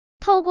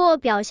透过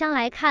表象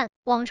来看，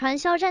网传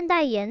肖战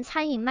代言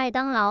餐饮麦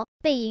当劳，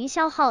被营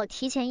销号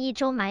提前1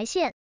周埋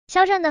线。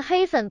肖战的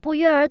黑粉不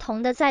约而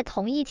同的在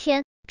同一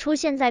天出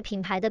现在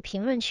品牌的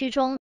评论区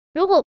中，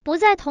如果不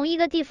在同一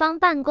个地方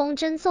办公，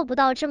真做不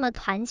到这么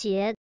团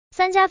结。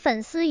3家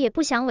粉丝也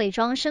不想伪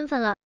装身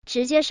份了，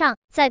直接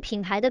在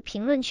品牌的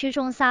评论区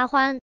中撒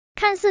欢，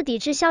看似抵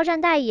制肖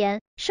战代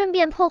言，顺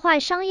便破坏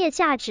商业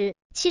价值，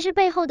其实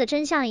背后的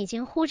真相已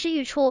经呼之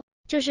欲出，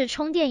就是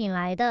冲电影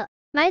来的，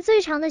埋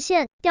最长的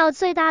线，钓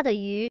最大的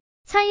鱼。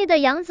参与的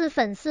杨紫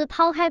粉丝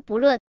抛开不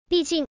论，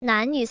毕竟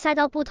男女赛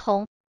道不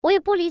同，我也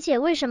不理解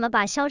为什么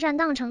把肖战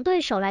当成对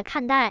手来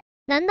看待，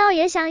难道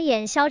也想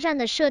演肖战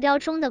的射雕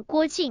中的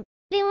郭靖？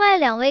另外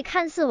2位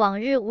看似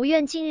往日无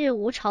怨近日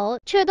无仇，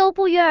却都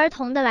不约而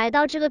同的来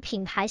到这个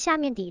品牌下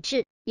面抵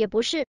制，也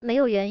不是没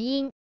有原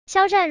因。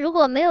肖战如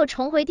果没有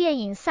重回电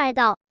影赛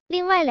道，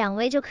另外2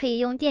位就可以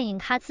用电影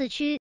咖自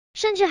居，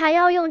甚至还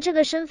要用这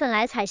个身份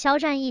来踩肖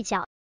战一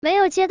脚。没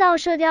有接到《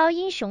射雕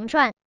英雄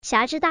传》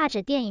侠之大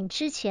者电影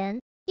之前，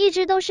一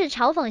直都是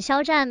嘲讽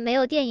肖战没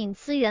有电影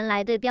资源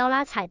来对标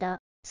拉踩的，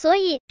所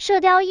以《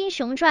射雕英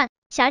雄传》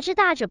侠之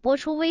大者播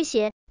出威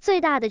胁最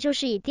大的就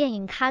是以电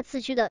影咖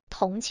自居的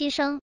同期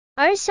生，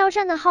而肖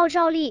战的号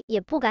召力也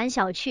不敢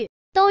小觑，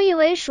都以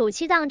为暑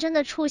期档真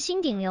的出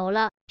新顶流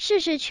了，事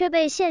实却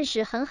被现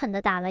实狠狠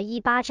的打了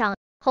一巴掌，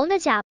红的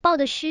假，爆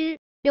的虚，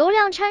流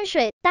量掺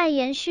水，代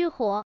言虚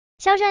火。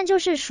肖战就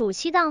是暑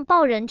期档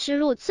爆人之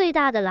路最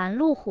大的拦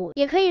路虎，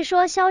也可以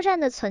说肖战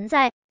的存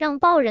在让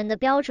爆人的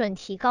标准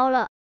提高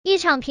了。一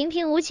场平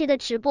平无奇的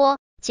直播，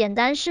简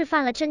单示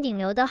范了真顶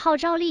流的号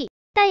召力。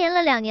代言了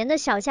2年的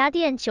小家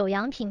电九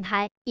阳品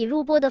牌，以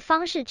录播的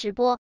方式直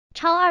播，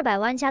超200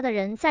万加的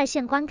人在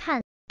线观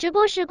看。直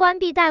播时关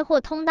闭带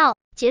货通道，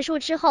结束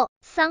之后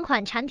3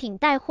款产品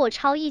带货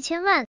超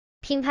1000万，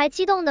品牌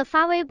激动的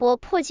发微博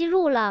破纪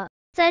录了，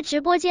在直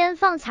播间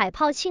放彩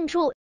炮庆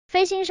祝。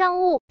非新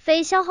商务、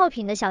非消耗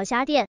品的小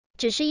家电，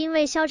只是因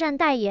为肖战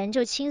代言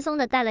就轻松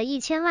的带了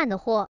1000万的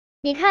货。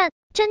你看，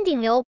真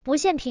顶流不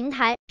限平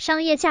台，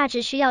商业价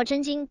值需要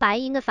真金白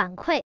银的反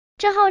馈，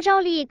这号召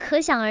力可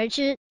想而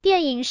知。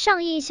电影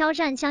上映，肖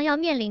战将要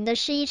面临的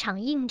是一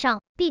场硬仗，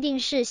必定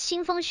是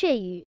腥风血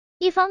雨。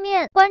一方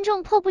面，观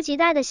众迫不及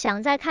待的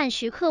想再看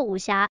徐克武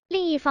侠，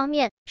另一方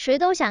面，谁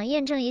都想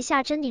验证一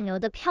下真顶流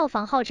的票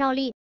房号召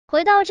力。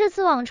回到这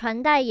次网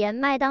传代言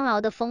麦当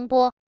劳的风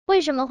波，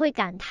为什么会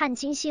感叹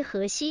今夕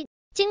何夕？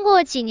经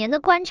过几年的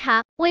观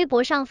察，微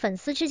博上粉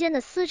丝之间的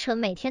撕扯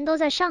每天都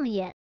在上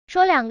演，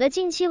说2个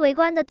近期围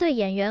观的对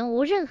演员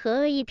无任何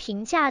恶意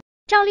评价。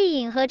赵丽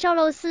颖和赵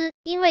露思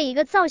因为一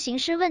个造型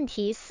师问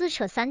题撕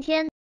扯3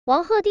天，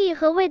王鹤棣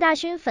和魏大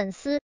勋粉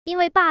丝因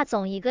为霸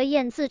总一个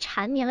燕字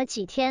缠绵了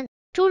几天，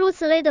诸如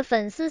此类的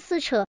粉丝撕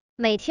扯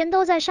每天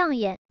都在上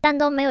演，但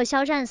都没有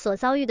肖战所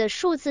遭遇的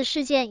数字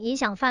事件影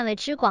响范围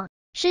之广，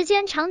时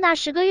间长达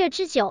10个月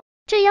之久。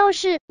这要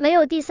是没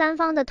有第三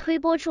方的推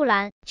波助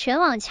澜，全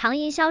网强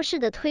营销式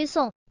的推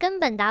送，根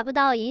本达不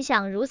到影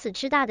响如此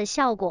之大的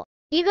效果。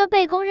一个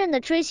被公认的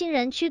追星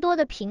人居多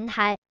的平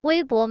台，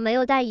微博没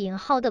有带引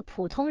号的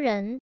普通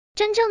人，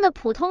真正的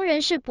普通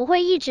人是不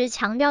会一直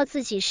强调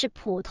自己是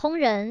普通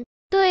人，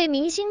对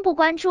明星不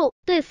关注，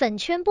对粉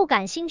圈不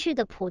感兴趣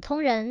的普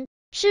通人，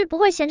是不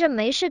会闲着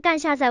没事干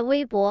下在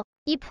微博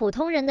以普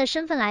通人的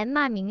身份来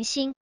骂明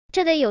星，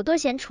这得有多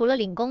闲？除了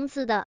领工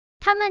资的，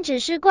他们只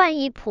是惯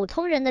以普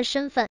通人的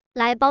身份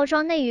来包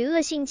装内娱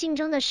恶性竞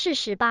争的事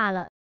实罢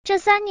了。这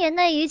3年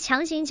内娱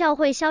强行教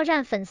会肖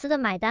战粉丝的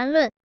买单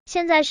论，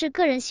现在是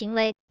个人行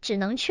为，只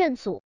能劝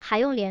阻，还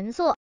用连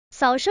坐？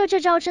扫射这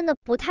招真的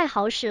不太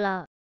好使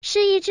了。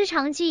事一之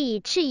长技以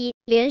制夷，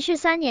连续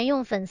3年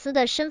用粉丝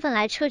的身份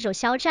来掣肘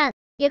肖战，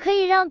也可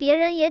以让别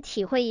人也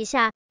体会一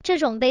下这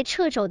种被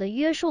掣肘的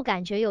约束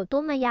感觉有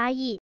多么压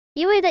抑。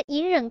一味的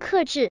隐忍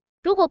克制，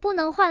如果不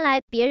能换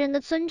来别人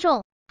的尊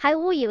重，还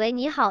误以为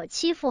你好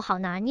欺负好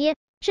拿捏，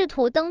是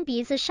图蹬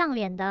鼻子上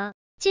脸的。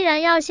既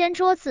然要掀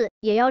桌子，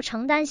也要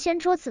承担掀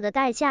桌子的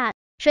代价。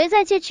谁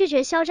在借拒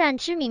绝肖战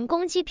之名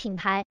攻击品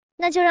牌，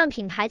那就让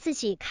品牌自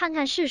己看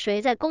看是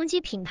谁在攻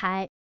击品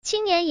牌。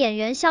青年演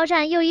员肖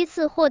战又一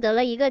次获得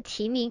了一个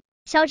提名，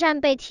肖战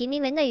被提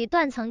名为内娱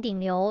断层顶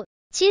流。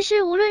其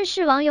实无论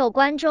是网友、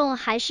观众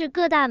还是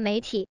各大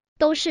媒体，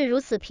都是如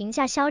此评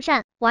价肖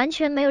战，完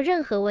全没有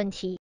任何问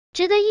题。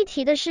值得一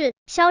提的是，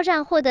肖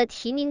战获得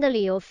提名的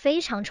理由非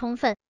常充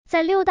分，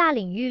在6大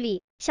领域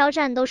里，肖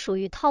战都属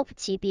于 top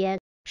级别，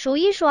数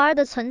1数2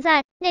的存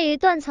在，内娱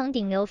断层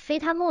顶流非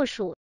他莫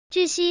属。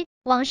据悉，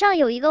网上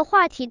有一个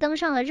话题登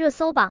上了热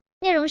搜榜，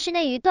内容是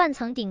内娱断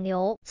层顶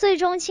流，最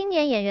终青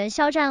年演员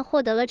肖战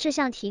获得了这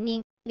项提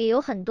名，理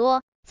由很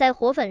多，在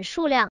活粉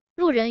数量、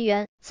路人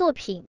缘、作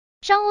品、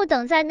商务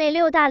等在内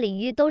6大领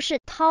域都是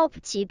top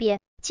级别，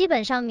基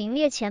本上名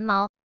列前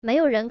茅，没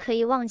有人可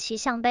以望其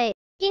项背，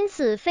因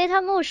此非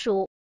他莫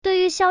属。对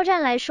于肖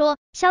战来说，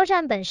肖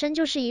战本身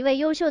就是一位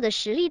优秀的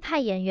实力派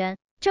演员，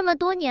这么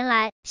多年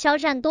来，肖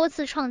战多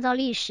次创造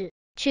历史，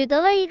取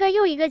得了一个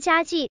又一个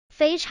佳绩，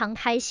非常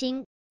开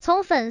心。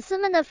从粉丝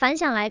们的反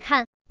响来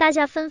看，大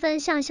家纷纷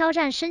向肖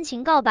战深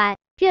情告白，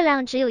月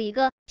亮只有一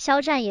个，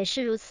肖战也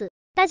是如此。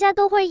大家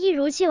都会一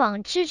如既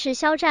往支持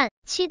肖战，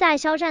期待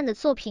肖战的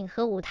作品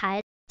和舞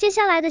台。接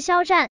下来的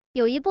肖战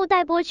有一部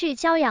待播剧《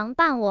骄阳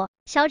伴我》，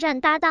肖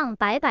战搭档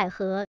白百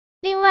合，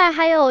另外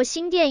还有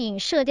新电影《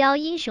射雕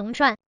英雄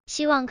传》，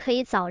希望可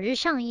以早日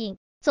上映。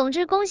总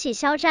之恭喜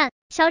肖战，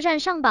肖战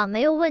上榜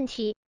没有问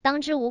题，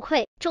当之无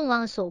愧，众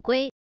望所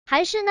归。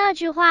还是那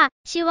句话，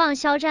希望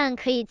肖战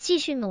可以继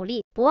续努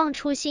力，不忘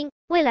初心，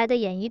未来的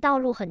演艺道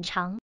路很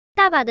长，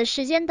大把的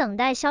时间等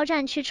待肖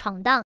战去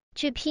闯荡，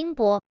去拼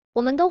搏。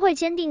我们都会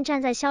坚定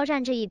站在肖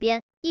战这一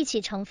边，一起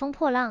乘风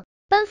破浪，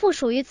奔赴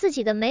属于自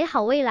己的美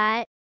好未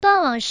来。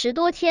断网10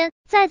多天，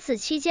在此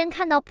期间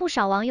看到不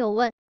少网友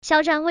问，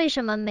肖战为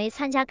什么没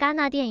参加戛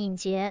纳电影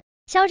节？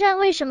肖战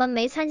为什么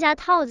没参加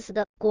TODS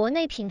的国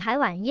内品牌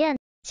晚宴？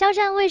肖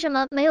战为什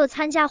么没有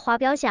参加华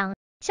表奖？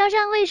肖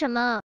战为什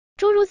么？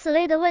诸如此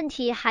类的问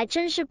题还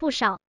真是不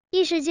少，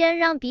一时间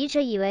让笔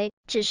者以为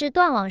只是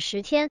断网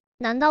10天，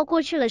难道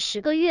过去了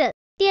10个月，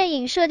电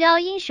影《射雕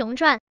英雄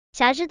传》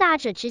侠之大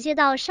者直接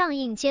到上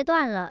映阶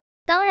段了？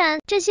当然，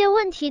这些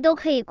问题都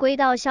可以归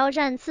到肖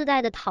战自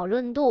带的讨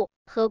论度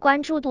和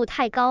关注度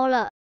太高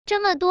了。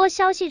这么多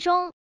消息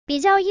中，比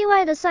较意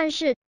外的算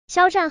是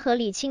肖战和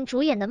李沁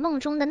主演的《梦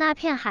中的那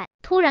片海》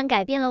突然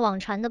改变了网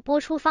传的播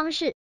出方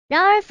式。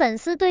然而粉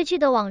丝对剧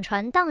的网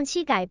传档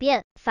期改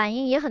变反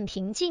应也很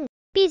平静，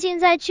毕竟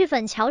在剧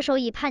粉翘首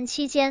以盼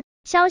期间，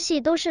消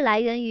息都是来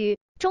源于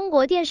中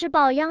国电视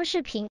报央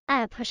视频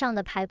App 上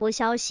的排播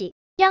消息。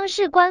央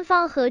视官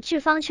方和剧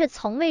方却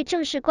从未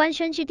正式官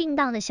宣剧定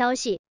档的消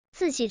息，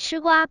自己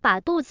吃瓜把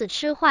肚子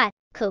吃坏，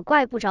可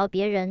怪不着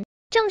别人。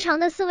正常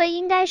的思维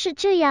应该是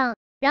这样，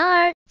然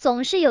而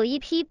总是有一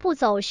批不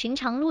走寻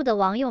常路的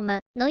网友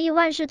们，能以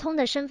万事通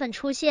的身份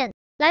出现，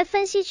来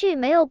分析剧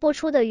没有播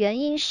出的原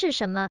因是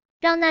什么，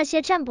让那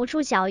些站不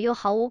住脚又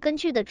毫无根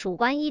据的主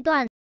观臆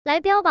断来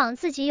标榜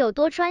自己有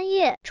多专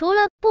业。除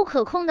了不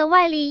可控的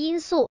外力因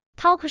素，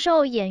 talk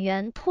show 演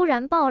员突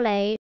然爆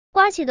雷，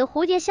刮起的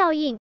蝴蝶效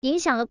应影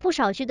响了不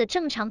少剧的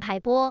正常排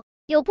播，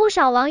有不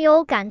少网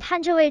友感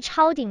叹这位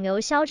超顶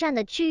流肖战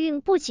的剧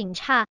运不仅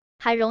差，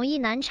还容易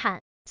难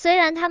产。虽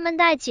然他们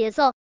带节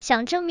奏，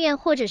想正面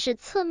或者是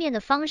侧面的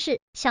方式，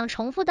想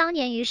重复当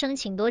年余生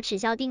请多指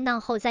教定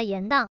档后再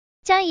延档，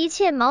将一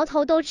切矛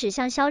头都指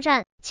向肖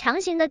战，强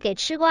行的给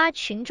吃瓜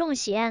群众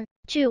洗案，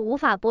剧无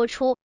法播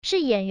出是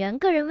演员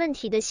个人问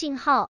题的信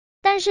号，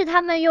但是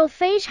他们又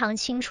非常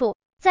清楚，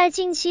在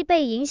近期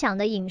被影响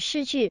的影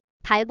视剧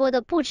排播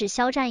的不止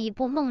肖战一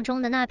部《梦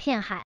中的那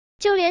片海》，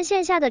就连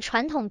线下的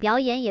传统表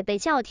演也被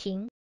叫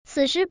停。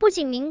此时不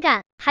仅敏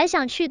感，还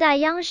想去带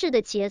央视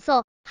的节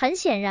奏，很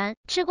显然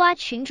吃瓜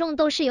群众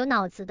都是有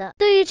脑子的。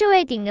对于这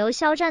位顶流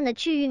肖战的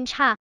剧运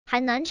差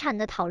还难产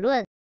的讨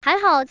论，还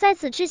好在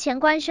此之前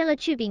官宣了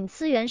剧柄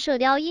资源《射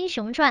雕英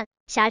雄传》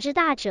侠之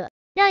大者，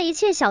让一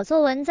切小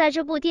作文在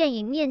这部电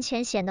影面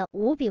前显得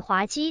无比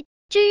滑稽。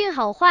剧运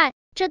好坏，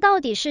这到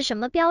底是什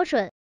么标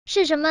准？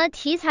是什么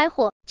题材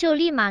火就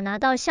立马拿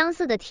到相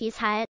似的题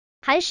材，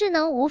还是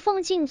能无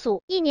缝进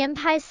组，一年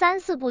拍3、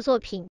4部作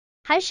品，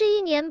还是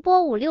一年播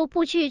5、6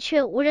部剧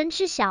却无人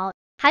知晓，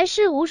还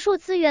是无数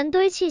资源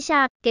堆砌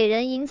下给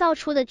人营造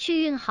出的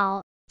剧运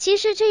好？其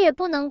实这也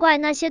不能怪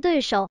那些对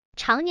手，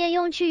常年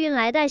用剧运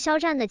来带肖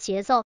战的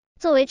节奏。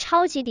作为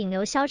超级顶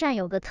流肖战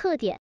有个特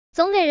点，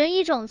总给人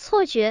一种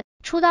错觉，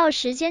出道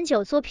时间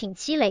久，作品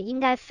积累应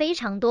该非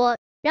常多。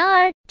然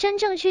而真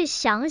正去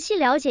详细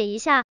了解一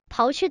下，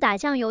刨去打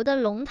酱油的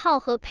龙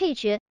套和配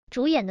角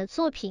主演的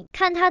作品，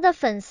看他的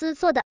粉丝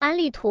做的安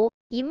利图，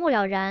一目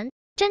了然。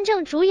真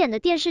正主演的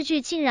电视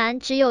剧竟然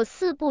只有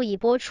4部已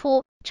播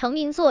出，成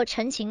名作《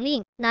陈情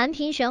令》、南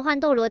屏玄幻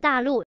斗罗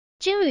大陆、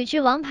军旅剧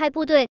王牌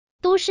部队、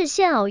都市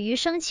现偶余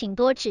生请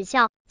多指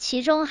教，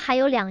其中还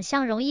有2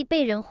项容易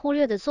被人忽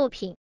略的作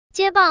品，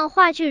接棒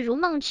话剧《如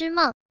梦之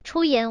梦》，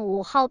出演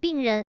5号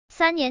病人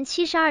，3年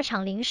72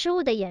场零失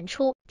误的演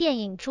出，电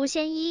影《诛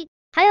仙1》，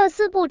还有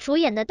4部主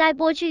演的待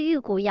播剧《玉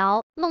骨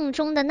遥》、梦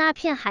中的那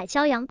片海、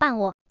骄阳伴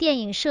我，电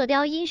影《射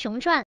雕英雄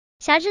传》、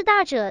侠之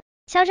大者。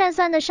肖战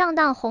算得上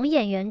当红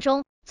演员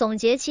中总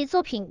结其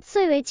作品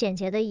最为简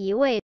洁的一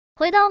位。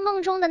回到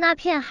梦中的那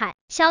片海，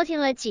消停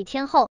了几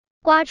天后，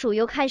瓜主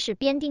又开始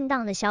编定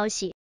档的消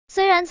息。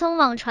虽然从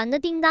网传的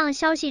定档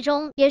消息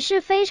中也是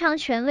非常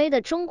权威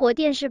的中国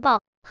电视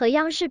报和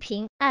央视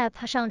频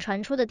App 上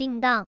传出的定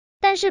档，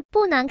但是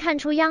不难看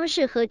出央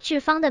视和剧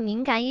方的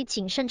敏感与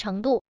谨慎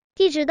程度。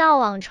一直到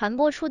网传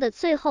播出的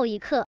最后一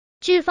刻，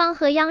剧方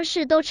和央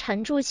视都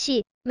沉住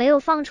气，没有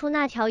放出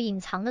那条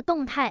隐藏的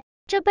动态。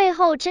这背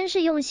后真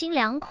是用心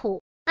良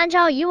苦。按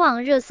照以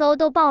往热搜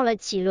都爆了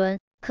几轮，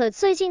可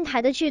最近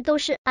台的剧都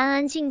是安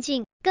安静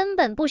静，根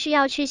本不需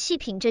要去细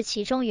品这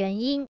其中原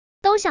因，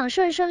都想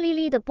顺顺利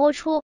利的播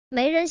出，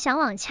没人想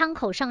往枪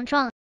口上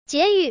撞。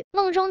结语：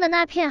梦中的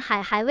那片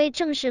海还未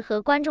正式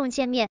和观众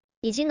见面，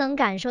已经能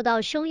感受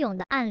到汹涌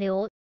的暗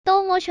流，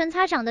都摩拳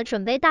擦掌的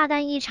准备大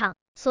干一场。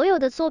所有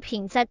的作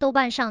品在豆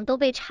瓣上都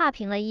被差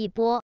评了一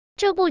波，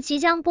这部即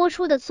将播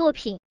出的作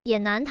品也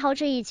难逃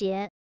这一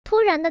劫。突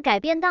然的改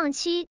变档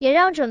期，也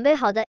让准备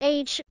好的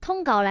H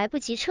通稿来不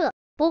及撤。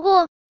不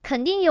过，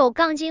肯定有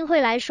杠精会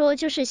来说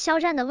就是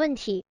肖战的问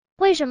题，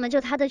为什么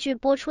就他的剧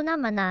播出那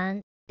么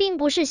难？并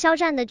不是肖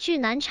战的剧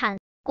难产，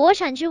国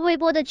产剧未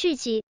播的剧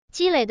集，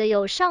积累的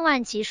有上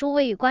万集数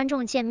未与观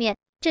众见面，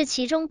这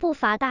其中不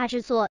乏大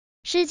制作，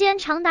时间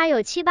长达有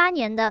7、8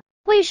年的，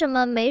为什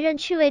么没人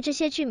去为这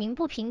些剧鸣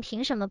不平？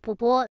凭什么不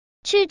播？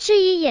去质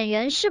疑演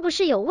员是不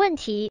是有问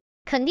题？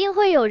肯定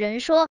会有人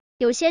说，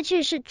有些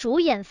剧是主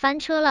演翻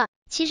车了，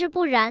其实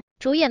不然，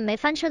主演没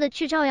翻车的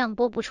剧照样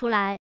播不出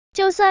来。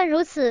就算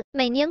如此，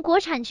每年国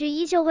产剧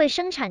依旧会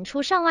生产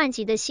出上万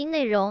集的新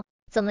内容，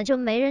怎么就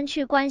没人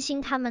去关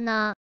心他们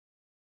呢？